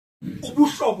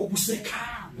ubuhlobo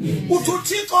busekhaya uthi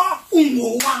uThixo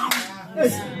ungowami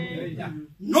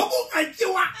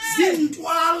nobungatyiwa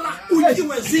zintwala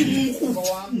utyiwe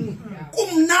zinqukuthi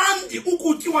kumnandi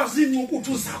ukutyiwa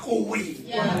zinqukuthi zakho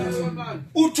wena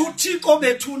uthi uThixo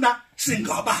bethuna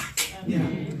singabakhe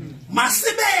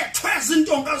masibethwe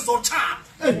zintonga zotshaba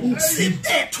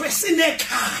sibethwe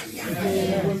sinekhaya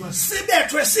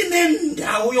sibethwe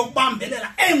sinendawo yokubambelela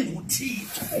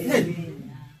enguThixo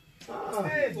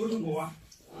ngoba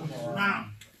na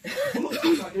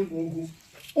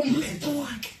umphetho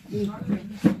wakhe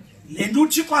lento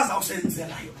uThixo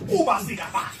azawusenzela yona kuba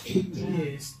singabakhe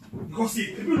because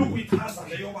iBhayibheli ukuyichaza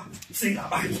leyo yoba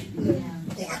singabakhe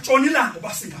ungatshona ilanga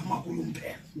uba singamakuyo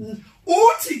umphela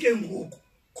uthi ke ngoku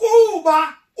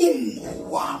kuba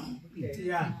ungowami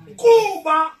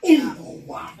kuba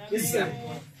ungowami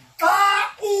xa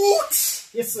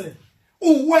uthi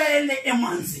uwele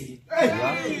emanzini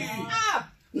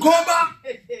ngoba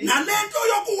nalento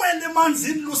yokuwela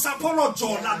emanzini lusapho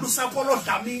lojola lusapho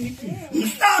lodlamini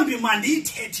mhlambi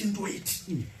mandiyithethe into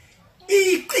ethi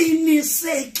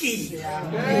iqinisekile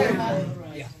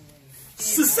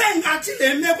sisengathi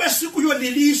le meko esikuyo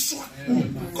lilishwa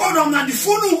kodwa mna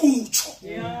ndifuna ukutsho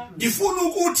ndifuna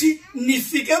ukuthi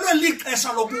nifikelwe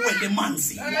lixesha lokuwela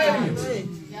emanzini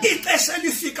ixesha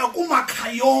elifika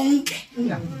kumakhaya yonke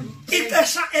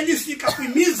ixesha elifika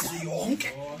kwimizi yonke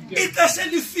ixesha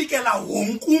elifikela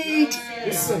wonke umuntu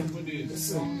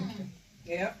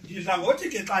ndidla ngothi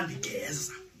ke xa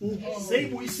ndigeza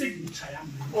seyibuya isignature yam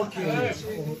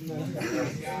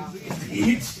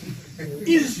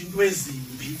izinto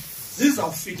ezimbi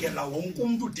zizawufikela wonke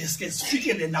umuntu deske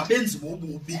zifikele nabenzi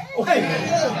bobubi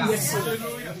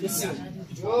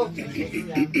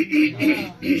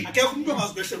akekho umuntu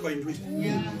ongazibehlelwa yinto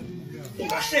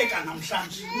ungahleka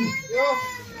namhlanje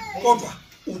kodwa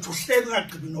uthi uhleka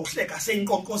ungagqibi nokuhleka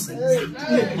seyinkonkozelo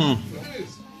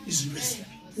izinto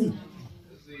ezimbi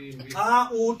xa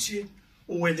uthi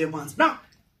uwele emanzi now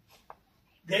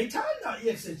ngiyayithanda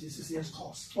i-exegesis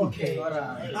yesiXhosa Okay.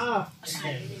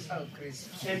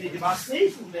 and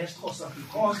ndibaseyifu kule siXhosa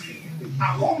because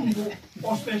akho mntu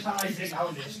ospecialize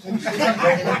ngayo le siXhosa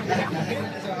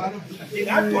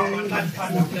ndingadwaba xa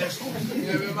ndithanda kule siXhosa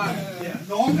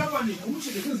nonke abaninguthi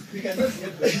ndizizibhikele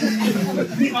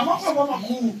ndingamaqobo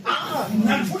amakhulu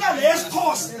ndandifuna le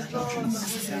siXhosa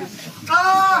xa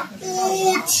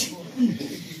uthi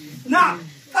na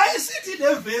xa isithi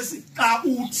le vesi xa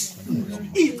uthi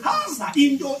ichaza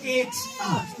into ethi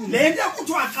le nto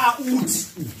ekuthiwa xa uthi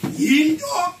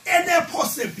yinto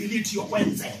ene-possibility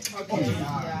yokwenzeka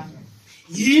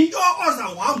yinto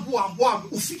ozawuhamba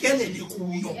ufikelele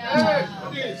kuyo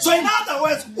so in other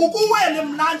words ukuwela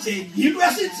emlanjeni yinto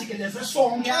esijikeleze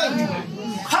sonke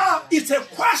how it's a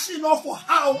question of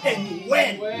how and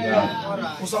when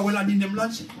uzawela nini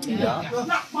emlanjeni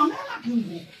mamela ke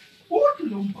ngoku uthi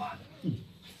lo mbhalo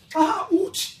xa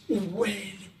uthi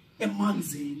uwele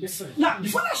emanzini na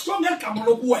ndifuna sijonge igama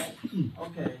lokuwela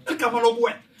igama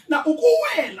lokuwela na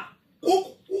ukuwela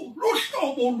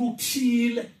luhlobo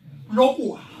oluthile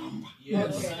lokuhamba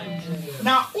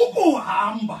na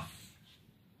ukuhamba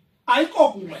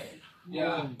ayikokuwela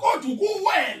kodwa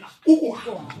ukuwela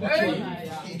ukuhamba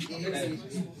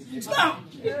na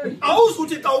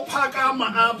awuzuthi xa uphakama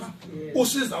apha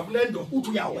usiza kule nto uthi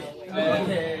uyawela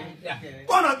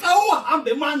kodwa xa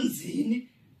uhamba emanzini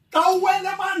xa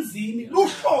uwela emanzini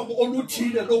luhlobo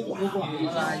oluthile lokuhamba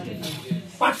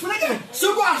but funeke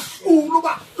sikwahlula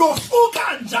uba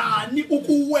lohluka njani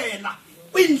ukuwela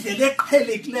kwindlela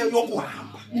eqhelekileyo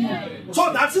yokuhamba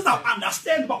so that siza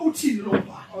understand uba uthini lo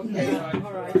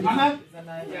mbhalo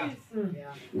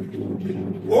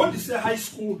ngondise high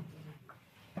school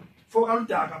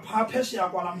fokaludaka phaa phesheya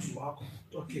kwala mzi wakho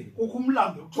kukho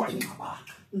umlambo ekuthiwa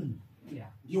ingxabaka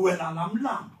ndiwela laa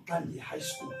mlambo xa ndiyi-high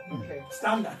school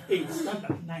standard 8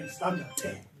 standard 9 standard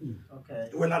 10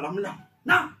 ndiwela laa mlambo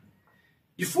na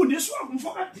ndifundiswa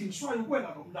kumfokadingiswayo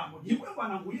ukuwela lo mlambo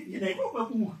ndiyikwekwana nguye yena yikwekwe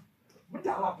kuwo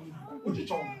mdala kuna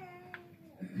undijonga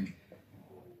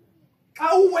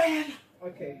xa uwela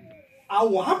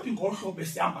awuhambi ngohlobo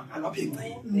esihamba ngalo apha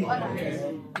encini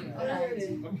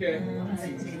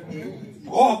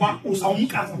ngoba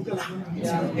uzawumkaza umntana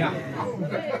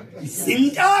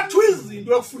zintathu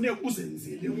izinto ekufuneka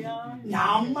uzenzile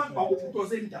nyama kwakuthi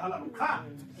osendala lokha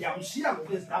ndiyamshiya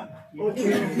ngokwezidanga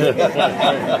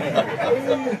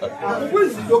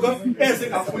kwizinto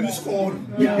ezingafuni isikolo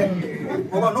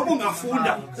ngoba noba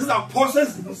ungafunda ziza kuphosa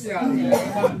ezinto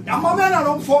ndamamela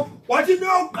lo mfo wathi into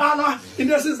yokuqala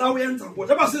into esizawuyenza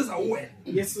ngoba sizawuwela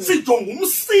sijonga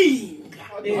umsinga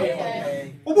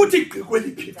ubuthi gqi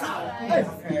kweliphi cala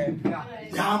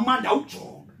nyama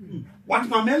ndawujonga wathi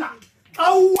mamela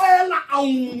xa uwela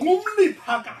awunqumli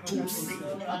phakathi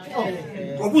umsinga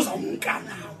ngoba uzawumka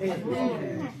nawe.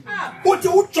 Uthi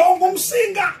ujonga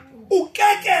umsinga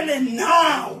ukekele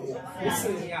nawo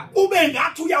ube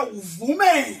ngathi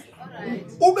uyawuvumela,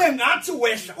 ube ngathi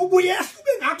wehla, ubuyehla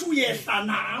ube ngathi uyehla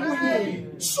nawe,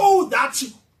 so that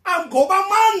ngoba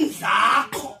amandla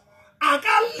akho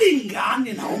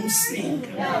akalingani na umsinga.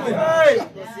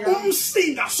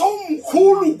 Umsinga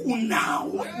somkhulu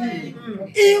kunawe,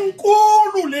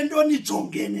 inkulu lento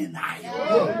nijongene nayo.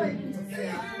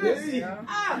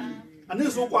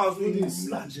 Anizokwazi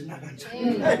ukumla nje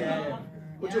nakanjani.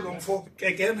 Uthi lo mfo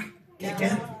kekena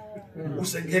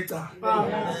usengecala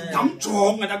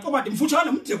ndamjonga ndaqomba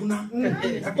ndimfutshane mde kunami,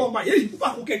 ndaqomba yeyi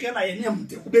uba ukekela yena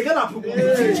emde ubekela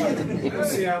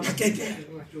phi akekela.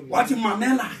 Wathi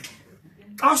mamela ke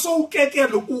xa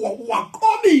sowukekele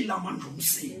uwaqobile amandla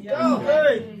omsinga,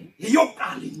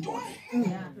 yeyokala into le.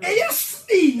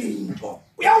 Eyesibini into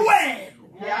uyawela.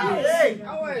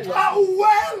 Xa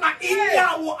uwela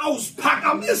inyawo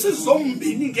awuziphakamisi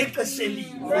zombini ngexesha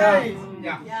elinye.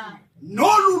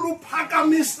 Nolu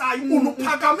luphakamisayo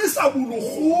uluphakamisa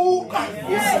bulurhuka,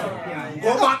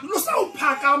 ngoba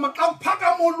lusawuphakama xa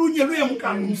uphakama olunye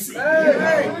luyemkana umsinga.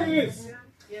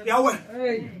 Yawe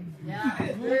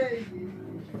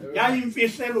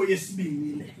yayimfihlelo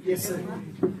yesibini le.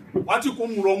 Wathi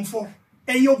kum lo mfo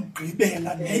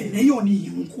eyokugqibela neyona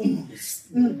iyinkunzi,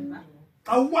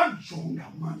 xa wajonga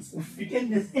amanzi ufike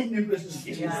enento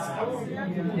ezijikelezayo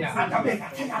angabe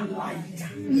ngathi ayalayita.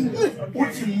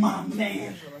 Uthi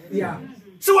mamela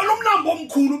siwela umlambo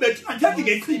omkhulu bethu, andithethi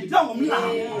ngechibi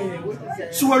ngomlambo,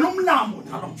 siwela umlambo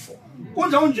nalo mfo.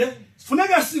 Kunjalo nje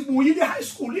funeka sibuyile high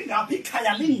school ingaphi,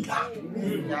 ikhaya lingaphi,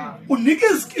 unika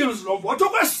izikills lo mfo. Wathi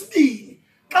okwesibini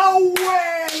xa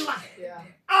uwela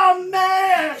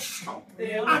amehlo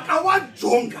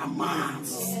akawajonga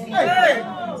amanzi,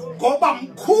 ngoba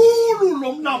mkhulu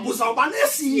lo mlambo uzawuba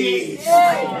nesiyezi.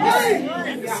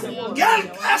 Ngeli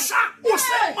xesha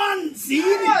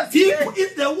usemanzini, deep in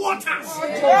the waters,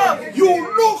 you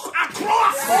look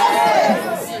across,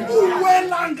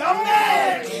 uwela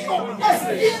ngamehlo,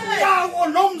 inyawo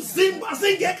nomzimba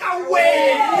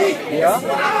zingekaweli.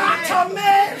 Athi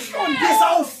amehlo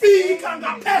ndizawufika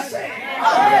ngaphesheya.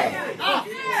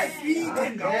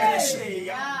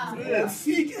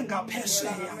 Ufike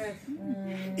ngaphesheya,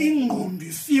 ingqondo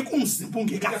ifike, umzimba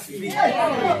ungekafiki.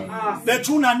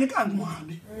 Bethuna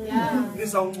nikangcwabi,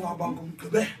 nizawungcwaba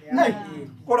ngomgqibelo,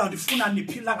 kodwa ndifuna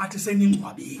niphila ngathi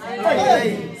seningcwabile.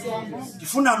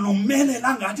 Ndifuna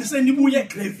nomelela ngathi senibuye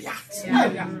egraveyard,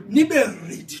 nibe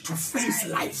ready to face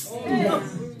life.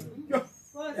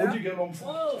 Uthi ke lo mfo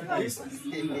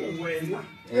wena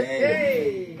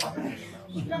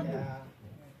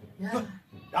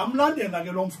ndamlandela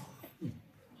ke lo mfo,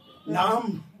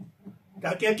 nam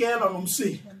ndakekela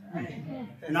nomsinga,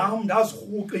 nam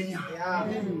ndazirhuqa inyama,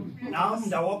 nam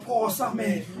ndawaphosa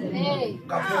amehlo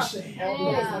ngaphesheya.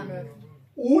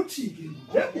 Uthi ke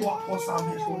njengowaphosa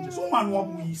amehlo nje somane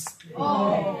wabuyisa,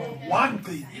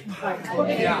 wagcina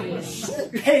phakathi,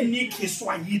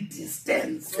 suphenikiswa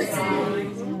yi-distance.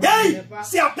 Hey,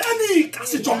 siyaphenika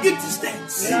sijonga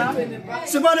i-distance,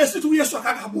 sibale sithi uyesu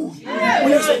akakabuyi.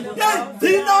 Uyesu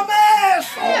gcina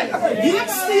amehlo,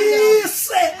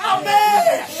 yimsise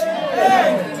amehlo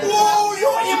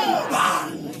kuyo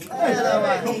imbangi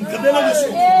nomgqibeleliso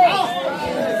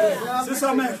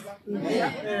sisamehlo,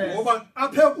 ngoba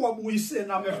aphe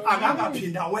kwabuyisena amehlo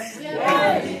akakaphinda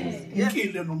wena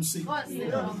inkile nomsinga.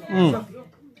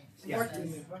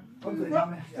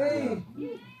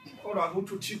 Kodwa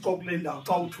akuthi uThixo kule ndawo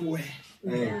xa uthi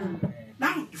wena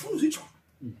nam ndifuna uzitsho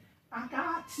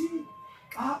akathi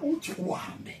xa uthi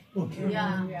uhambe,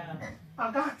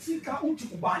 akathi xa uthi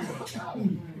ubaleke,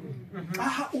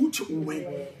 xa uthi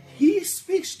uwe. He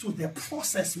speaks to the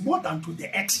process more than to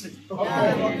the action.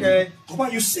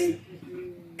 Ngoba you see,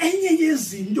 enye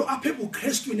yezinto apha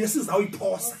ebuKrestwini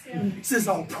esizawuyiphosa,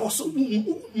 sizawuphosa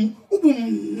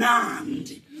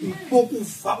ubumnandi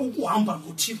bokuva ukuhamba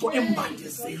noThixo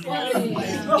embandezeli.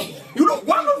 You know,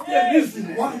 one of the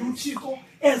reasons why uThixo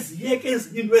eziyeke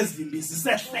ezinye into ezimbi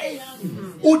zisehlela,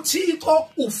 uThixo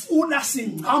ufuna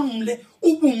singcamle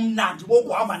ubumnandi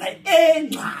bokuhamba naye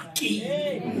engxakini.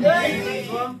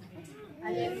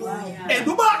 And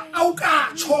uba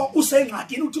awukatsho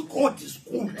usengxakini uthi God is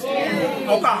good,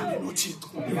 awukahambi noThixo.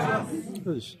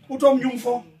 Uthi omnye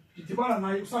umfo ndidibana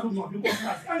naye usanda ungcwaba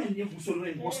inkosikazi, angendivuso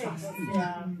lwenkosikazi,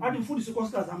 athi mfundisi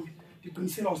inkosikazi am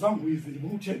ndiqinisela uzange uyivile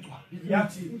ngumthethwa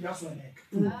yathi iyasweleka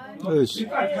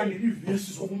ikhangela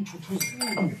ivesi zokumthuthuza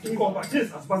ngoba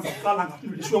Jesus bazaqala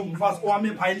ngaphi ngumfazi owame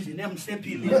pha endlini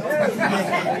emhlephile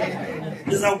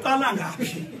izawuqala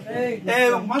ngaphi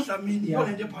uMadlamini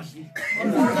yolento ephadlile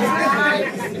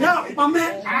na mame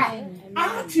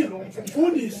athi lo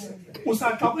mfundisi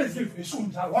usaqapheza ivesi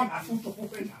unjalo wangafuthi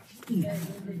ukuphendula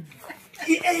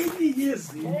i-80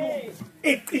 yezinto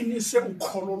eqinise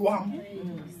ukholo lwami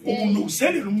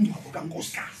ukulungiselela umngcwabo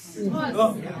kaNkosikazi.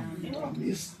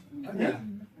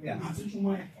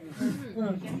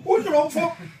 Uthi lo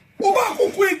mfo uba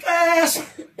kukwixesha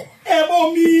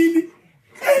ebomini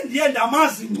endiye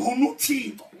ndamazi ngcono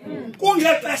uThixo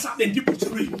kungexesha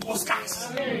bendibhujelwe yinkosikazi.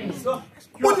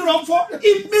 Uthi lo mfo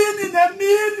imini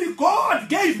nemini God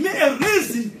gave me a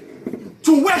reason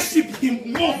to worship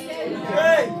him more.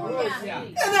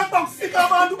 Enekuba kufika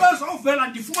abantu bezovela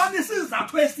ndifumana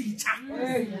isizathu esitsha.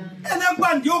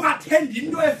 Enekuba ndiyokathenda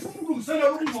into efuna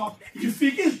ukulungiselela umngcwabo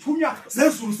ndifika izithunywa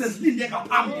zezulu sezilinde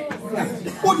ngaphambili.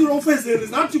 Uthi lo mfezeri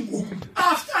zathi ngoku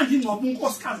after ndingcwaba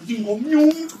unkosikazi ndingomnye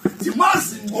umntu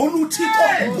ndimazi ngcono uThixo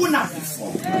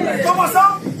kunazifo. Ngoba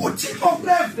sam uThixo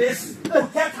kule vesi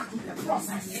uthetha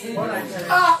process.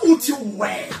 Uthi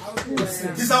uwela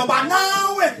ndizawuba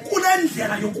nawe kule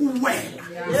ndlela yokuwela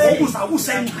ukuza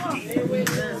usengxakini.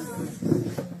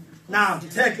 Now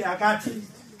nditheke akathi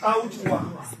xa uthi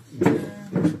uhamba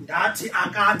ndathi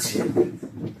akathi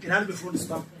ndinani befundisi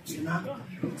bam thina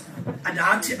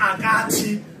ndathi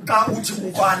akathi xa uthi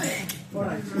ubaleke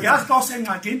uyazi xa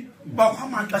usengxakini bakho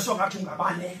amaxesha ongathi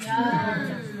ungabaleka.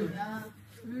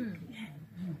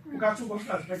 Ngathi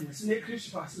unkosikazi phela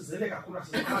sine-Christmas sizele kakhulu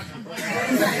asizakhatha.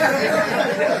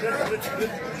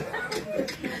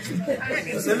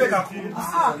 Sizele kakhulu.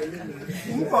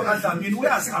 Umfo kaDlamini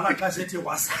uyazala xa sethi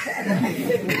wasala.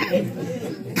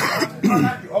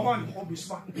 Oba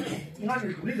ndihobisa uba ingathi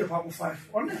ndidlulile phaa ku-5.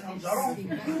 Onamzalo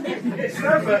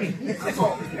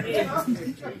 7.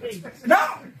 Now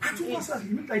athi unkosikazi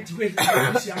yimi xa idibele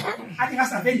athi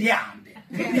ngasave ndihambe.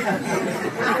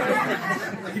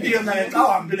 Ndiye naye xa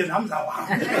uhambile nam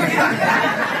zawuhamba.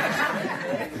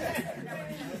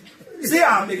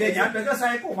 Sihambe ke nyanto ke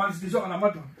sayekuma sibizwa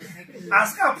ngamadoda.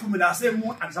 Asikaphumi la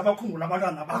semu andisabakhumbula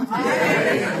abantwana bam.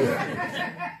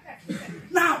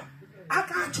 Now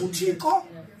akathi uThixo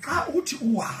xa uthi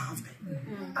uhambe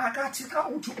akathi xa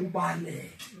uthi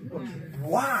ubaleke.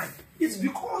 Why? It's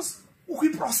because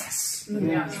ukwi-process.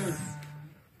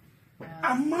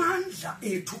 Amandla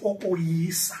ethu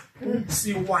okoyisa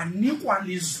siwanikwa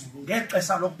lizulu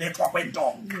ngexesha lokubethwa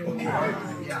kwentonga.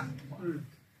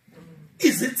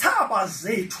 Izithaba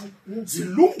zethu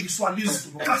zilungiswa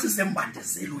lizulu xa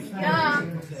sisembandezelweni.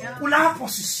 Kulapho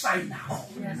sishayina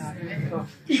khona.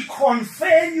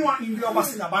 Ikhonfenywa into yoba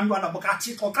singabantwana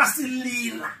bukaThixo xa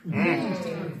silila,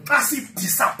 xa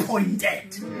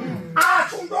sidisappointed.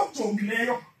 Athi umntu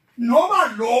okujongileyo noba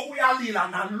lo uyalila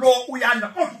nalo uyanda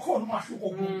kodwa ukhona umahluko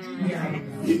kuyo.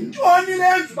 Yintoni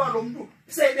lenza uba lo mntu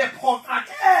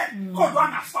sebephoxakele kodwa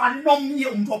angafani nomnye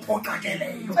umntu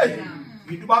ophoxakeleyo?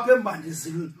 Yinto uba apha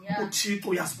embandezini uThixo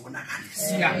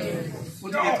uyazibonakalisa.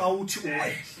 Uthi xa uthi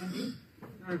uwele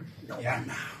ndoba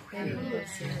nawe.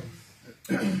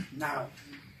 Now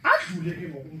adlule ke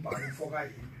ngokumbhali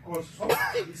mfokayini because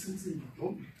sobaisintsimbi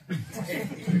ntombi.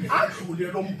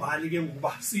 Adlule lo mbhali ke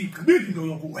ngokuba sigqibile into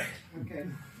yokuwela.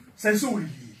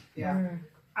 Sesiwilile.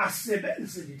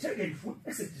 Asebenzise nditheke ndifuna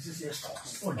esedisisi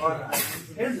yesiXhosa.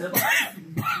 Enzela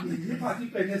ndiphathe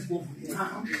ipeni ezibovu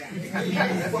ncam.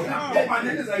 Ngoba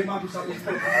nendizayimabisa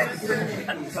kuphela.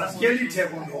 Sasityela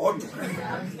itheko ndodwa.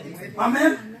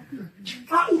 Amen.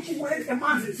 Xa uthi uwele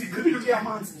emanzi sigqibile kuya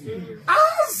amanzi.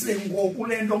 Aze ngoku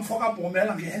le nto mfo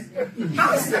kaBhomela ngene.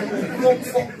 Aze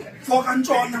ngoku mfo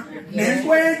kaNtshona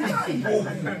nenkwenja ngoku.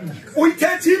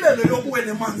 Uyithethile le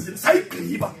yokuwela emanzini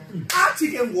sayigqiba.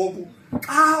 Athi ke ngoku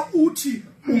xa uthi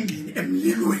ungene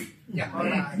emlilweni.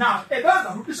 Now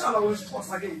ebeza utishala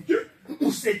wesiXhosa ke uthi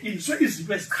usetyenziswe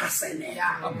izinto ezichaseneyo.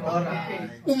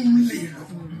 Umlilo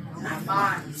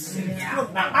namanzi.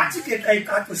 Athi ke xa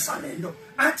icacisa le nto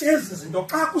athi ezi zinto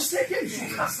xa kusetyenziswa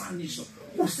uhlasaniso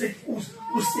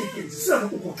usetyenzisela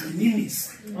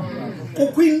ukugxininisa.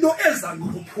 Kukho into eza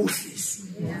ngokuphuhliswa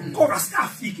kodwa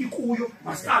sikafiki kuyo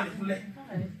masiqale kule.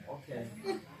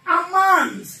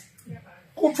 Amanzi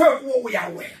kuthiwe kuwo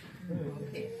uyawela.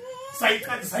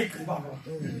 Sayigqiba loo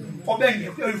nto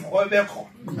obengekho emva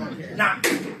bekhona. Na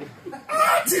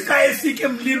athi xa efika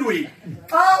emlilweni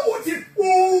xa uthi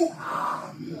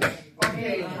uhambe.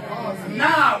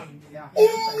 Now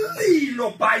umlilo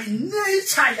by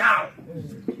nature yawo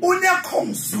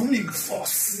une-consuming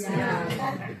force.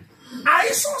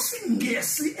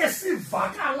 ayisosingesi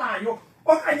esivakalayo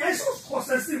okanye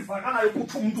ayisosixhosa esivakalayo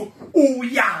ukuthi umuntu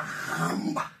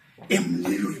uyahamba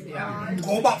emlilweni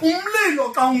ngoba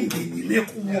umlilo xa ungenile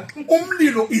kuwo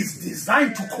umlilo is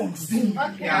designed to consume.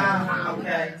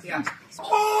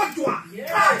 Kodwa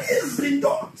xa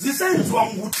izinto zisenziwa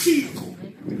nguThixo,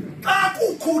 xa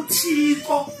kukho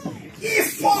uThixo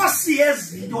iforce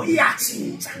yezinto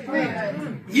iyatshintsha.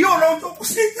 Yiyo loo nto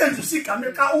kusetyenziswa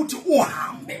igama xa uthi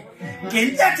uhambe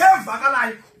ngentetho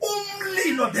evakalayo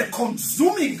umlilo, the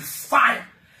consuming fire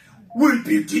will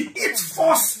be its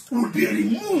force will be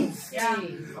removed,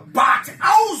 but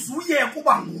awuzuyeka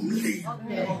uba ngumlilo,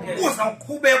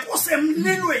 uzawuqhubeka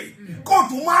usemlilweni.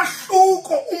 Kodwa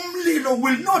umahluko umlilo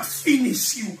will not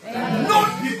finish you,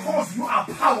 not because you are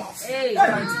powerful.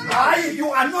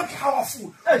 You are not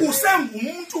powerful.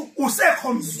 Usengumuntu,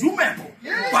 use-consumable.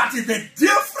 But the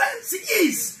difference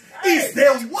is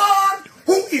the one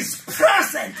who is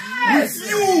present with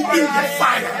you in the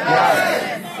fire.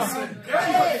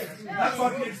 That's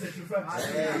what makes the difference.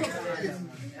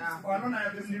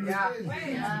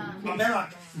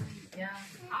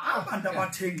 Abantu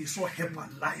abathengiswa Herbal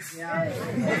Life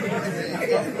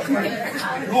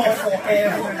no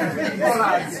forever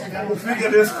ufike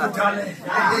lesikhuthale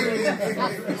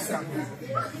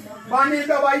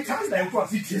banento abayithandayo kuthiwa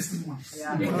zii-testimonies.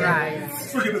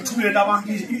 Futhi bethumelela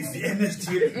abantu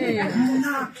i-MSDA,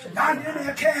 mna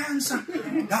ndandine-cancer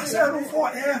ndaselu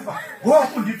forever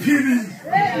ngoku ndiphilile.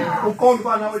 Uqonda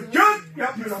uba nawe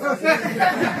yaphila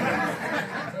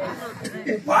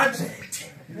ubhajethi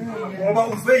ngoba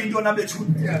uve into nabethu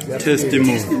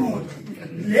testimony.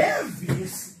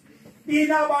 Levisi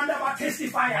inabantu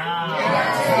abatestifaya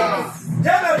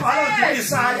njengebhala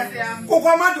Isiah kukho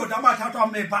amadoda amathathu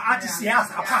ameva athi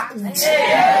siyazi apha kuthi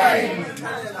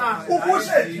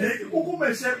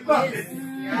ukumeshekubambeni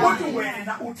kodwa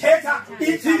wena uthetha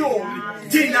ithiyori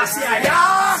thina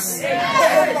siyayazi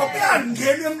okokuba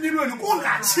kuyangena emlilweni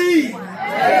kungatshini.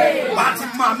 Bathi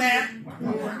mamela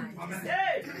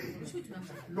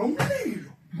lo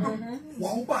mlilo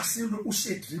wawubaselwe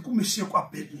uShedrika umeshiye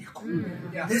kwaBednego.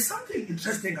 There's something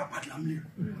interesting about la mlilo.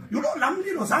 You know, la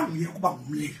mlilo zange uyeke uba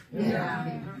ngumlilo,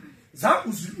 zange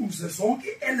uze zonke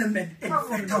i-element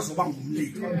and-factors zoba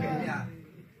ngumlilo.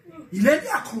 Yile nto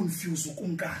yaconfuse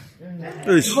ukumkani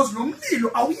because lo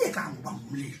mlilo awuyekanga uba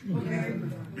ngumlilo,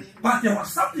 but there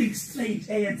was something strange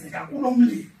eyenzeka kulo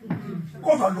mlilo.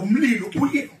 Kodwa lo mlilo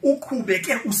uye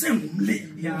uqhubeke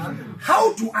usengumlilo.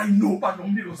 How do I know uba lo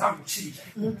mlilo zange utshile?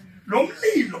 Lo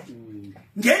mlilo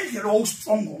ngendlela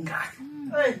owustrongo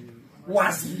ngayo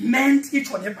was meant,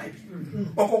 itsho neBhayibhile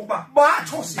okokuba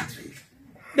batsho oShedrika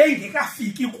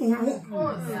bengekafiki kuwo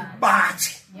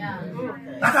batshe.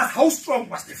 That is how strong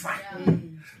was the fire.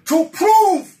 To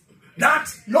prove that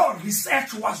your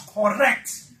research was correct,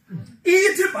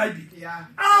 ithi iBhayibhile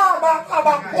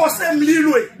abaphose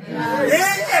emlilweni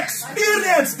they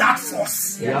experienced that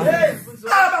force.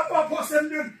 Abaphose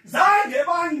emlilweni zange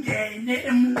bangene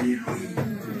emlilweni,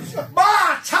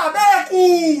 batsha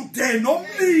bekude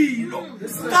nomlilo.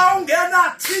 Xa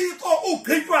ungena Thixo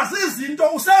ugqitywa zizinto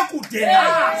usekude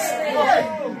nazo.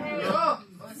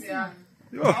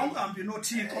 Awungahambi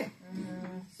noThixo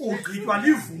ugqitywa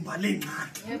livumba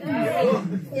lengxaki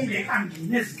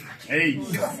ungekangeni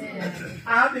ezingxakini.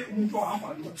 Abe umuntu ohamba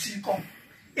noThixo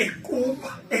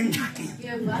ekuba engxakini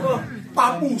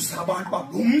babuza abantu uba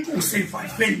lo muntu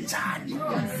usevayive njani.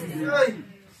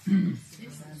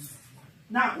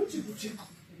 Na uthi kuThixo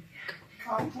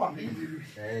xa uhambe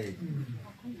emlilweni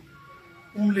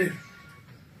umlilo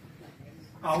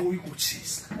awuyi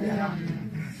kutshisa.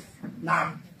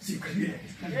 Na sikliye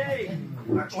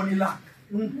atshona ilanga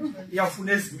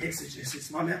iyafuna ezinye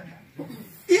exegesis. Mamela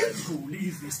idlule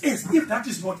ivesi if that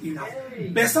is not enough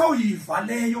besawuyiva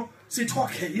leyo sithi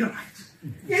okay i-right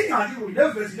ingxaki yile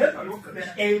vesi ledwa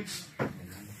yokugqibela 8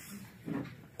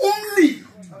 umlilo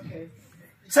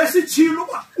sesitshilo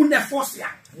uba uneforce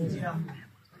yakhe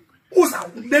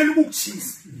uzawubela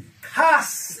ukutshisa.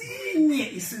 Khasinye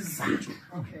isizathu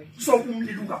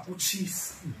sokumlilo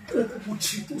ungakutshisi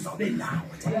ukutshisa uzawube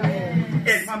nawe.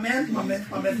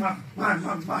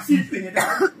 Masiyitwine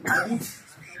ngokuthi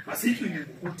masiyitwine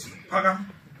ngokuthi phakama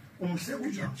umhle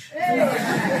unjani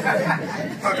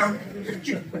phakama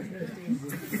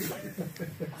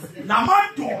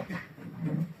namadoda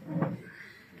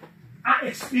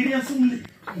a-experience umlilo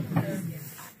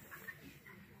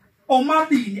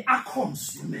omabini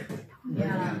a-consumable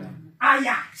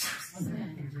ayatsha,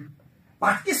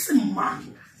 but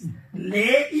isimanga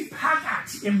le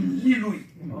iphakathi emlilweni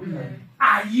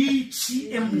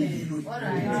ayitshi emlilweni,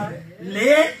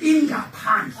 le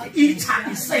ingaphandle itsha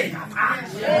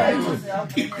isengaphandle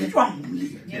igqitywa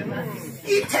ngumlilo.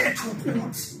 Ithetha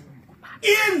ukuthi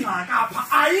ingxakapha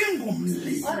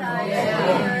ayingumlilo,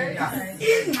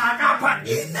 ingxakapha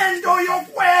inento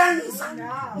yokwenza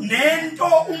nento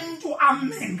umuntu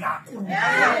amenga kuyo.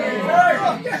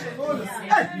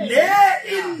 Le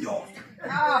indoda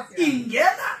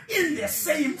ingena in the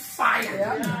same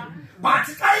fire, but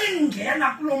xa ingena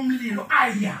kulo mlilo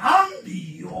ayihambi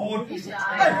yodwa,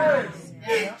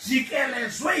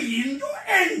 ijikelezwe yinto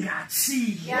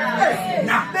engatshiyo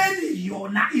nabeni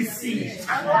yona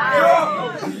isitsha.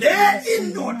 Le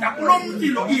indoda kulo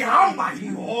mlilo ihamba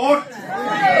yodwa.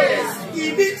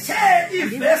 Ibithe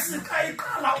ivesi xa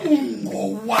iqala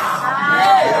ungowawo,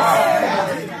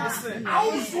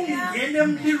 awuzungena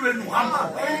emlilweni uhamba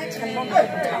wedwa.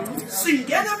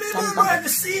 Singena emlilweni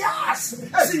siyazi,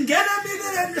 singena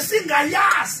emlilweni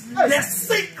singayazi. The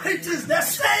secret is the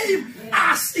same.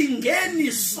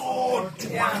 Asingeni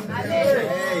sodwa.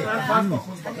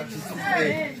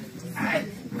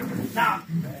 Now,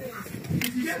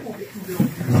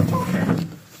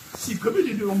 sigqibile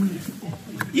into yomlilo.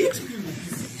 Ithi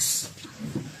this.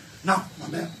 Now,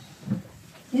 mama,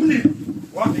 umlilo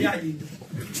wabe yayinto.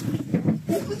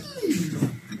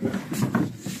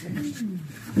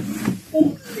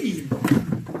 Umlilo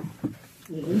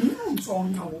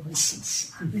ngumntsonca wobushushu.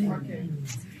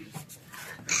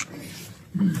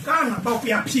 Kangaba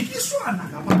kuyaphikiswana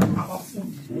ngabantu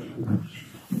abafundi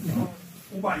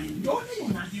uba yintoni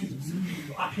yona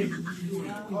ingumlilo apha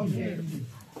emlilweni.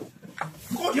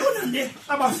 Kodwa yona le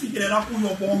abafikelela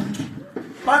kuyo bonke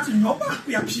bathi noba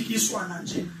kuyaphikiswana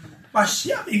nje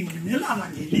bashiya bengqinelana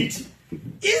ngelithi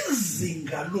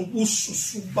izinga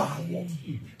lobususu bawo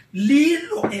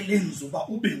lilo elenza uba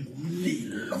ube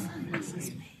ngumlilo.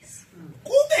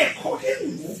 Kubekho ke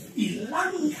ngoku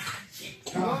ilangaje,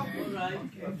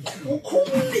 kukho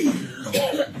umlilo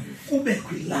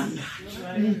kubekho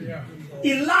ilangaje.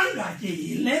 Ilangaje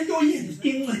yile nto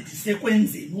incedise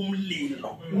kwenzeni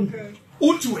umlilo.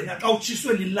 Uthi wena xa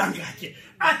utshiswe lilangaje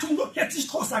athi umuntu okhetha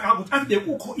isiXhosa kakuthi athi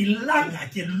bekukho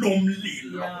ilangaje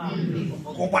lomlilo,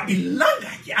 ngoba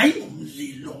ilangaje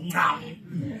ayingumlilo ncam.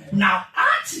 Now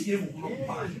athi ke ngoku lo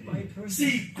mbhali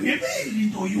siyigqibile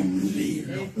into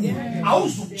yomlilo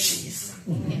awuzukutshisa.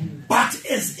 But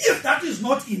as if that is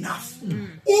not enough,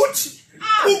 uthi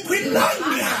kukho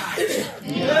ilangaje.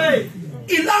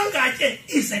 Ilangaje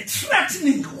is a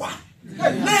threatening one.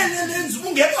 Lenze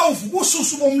ungeka uvuka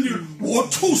ususu bomlilo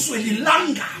wothuswe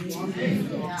lilangaje,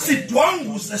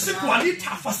 sidwanguze sigwala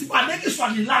ithafa sibalekiswa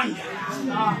lilangaje.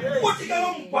 Uthi ke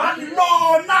lo mbhali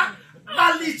lona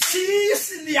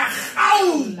alitshisi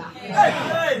liyarhawula,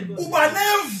 uba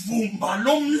nevumba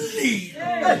lomlilo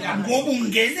ngoba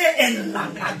ungene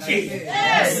elangajeni.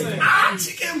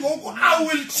 Athi ke ngoku I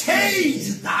will change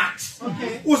that.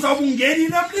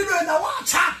 Uzawungenile emlilweni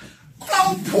awatsha xa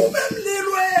uphuma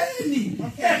emlilweni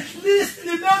at least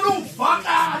limele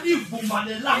uvakala ivumba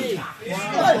lelangaje.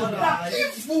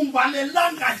 Ivumba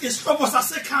lelangaje isihlobo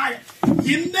sasekhaya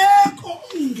yimeko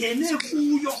ungene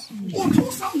kuyo, uthi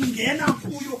usawungena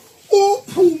kuyo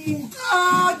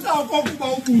uphumukatha kokuba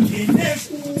ubungene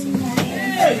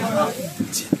kuyo.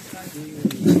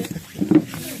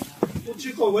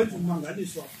 uThixo wenza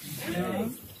umangaliswa.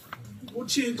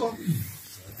 uThixo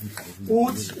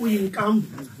uthi uyinkambu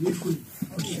ngehlweni.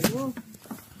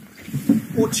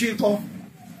 uThixo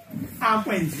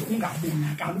akwenze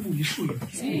ungabonakali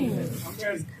ubulihlweni.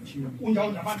 Undawo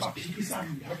abantu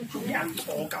baphikisana ukuthi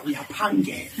uyaqoka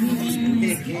uyaphangela.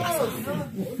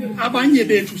 Abanye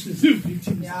bethu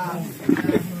sizivictims.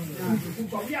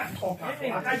 Uyaqoka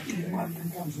akayile imali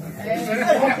yenkonzo.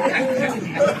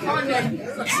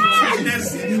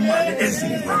 Imali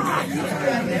ezivakalayo.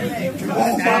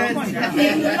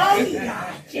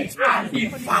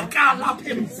 Alivakala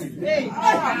phezulu.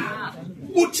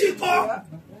 uThixo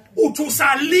uthi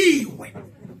usaliwe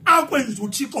akwenza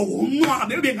uThixo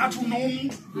wonwabe bengathi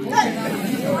unomuntu.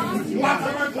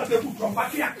 Wabantu bekudroba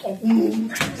kuyaqoqa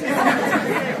umuntu.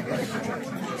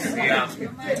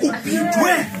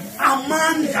 Ubhidwe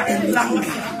amandla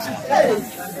elangaje.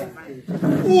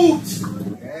 Uthi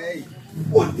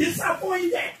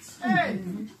udisappointed.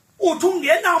 Uthi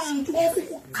ungena umuntu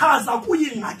okuchaza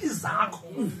kuyingxaki zakho,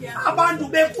 abantu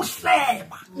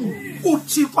bekuhleba.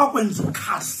 uThixo akwenza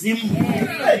ukhazimba.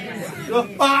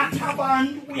 Bathi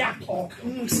abantu uyaqoqa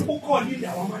ukhona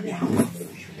indawo amanyama kuyo.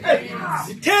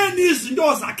 Zitheni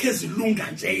izinto zakhe ezilunga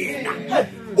nje yena.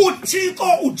 uThixo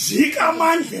ujika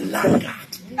amandla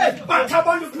elangaje. Bathi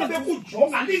abantu xa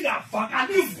bekujonga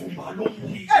lingavakali ivumba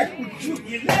lomlilo.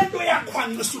 yile nto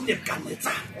yakhwanisa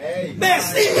uneganetsa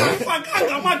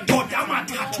besingafakanga amadoda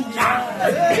amathathu la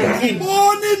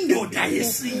ngibona indoda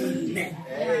yesine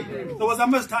ngoba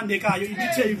zami ezithandekayo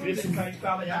ibithe ivesi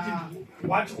kayiqala yathi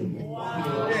wathi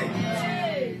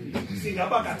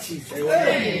singaba kaThixo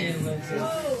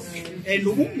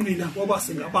nokungqina ngoba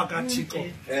singaba kaThixo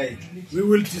we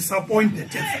will disappoint the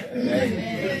devil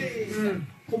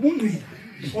ubungqina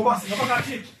ngoba singaba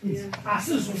kaThixo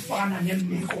asizufana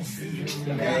nemiko zethu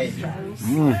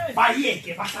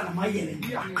bayeke bahlala amayele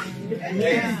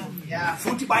ngibaqini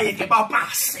futhi bayeke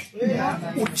bapase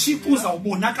uThixo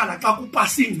uzawubonakala xa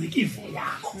kupasa ingcikivo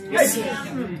yakho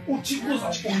uThixo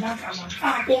uzawubonakala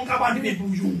xa bonke abantu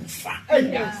bebuyumfa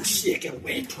ushiyeke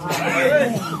wethu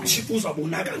uThixo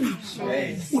uzawubonakala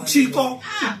uThixo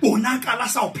ubonakala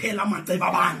sawuphela amacebo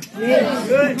abantu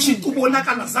uThixo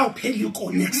ubonakala zawuphela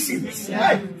ii-connections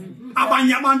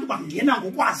abanye abantu bangena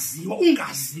ngokwaziwa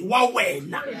ungaziwa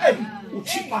wena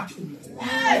uThixo athi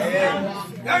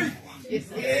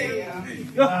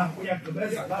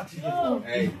uyagqibeza ngathi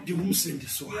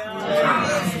ndingumsindisi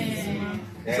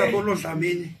usapho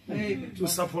Dlamini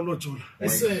usapho Jola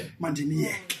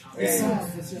mandiniyeke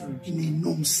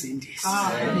ninomsindisi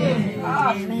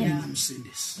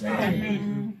ninomsindisi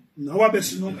noba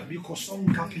besinongabikho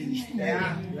sonkapheni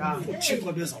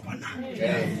uThixo bezawuba nayo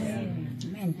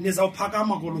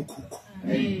nizawuphakama kolokhukho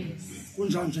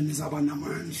kunjalo nje nizawuba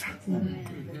namandla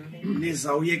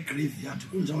nizawuye egraveyard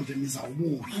kunjalo nje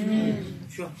nizawubuya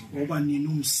ngoba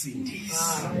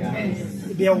ninomsindisi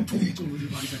beyawuthumela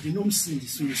ibandla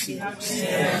ninomsindisi uyisinkosi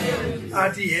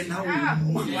athi yena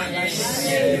ummangalisi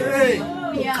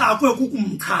uqakwe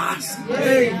kukumchaza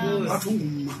athi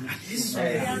ungummangalisi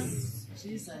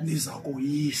niza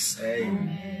koyisa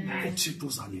uThixo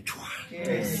uzanithwala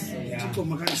uThixo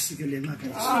makayisike le nqaku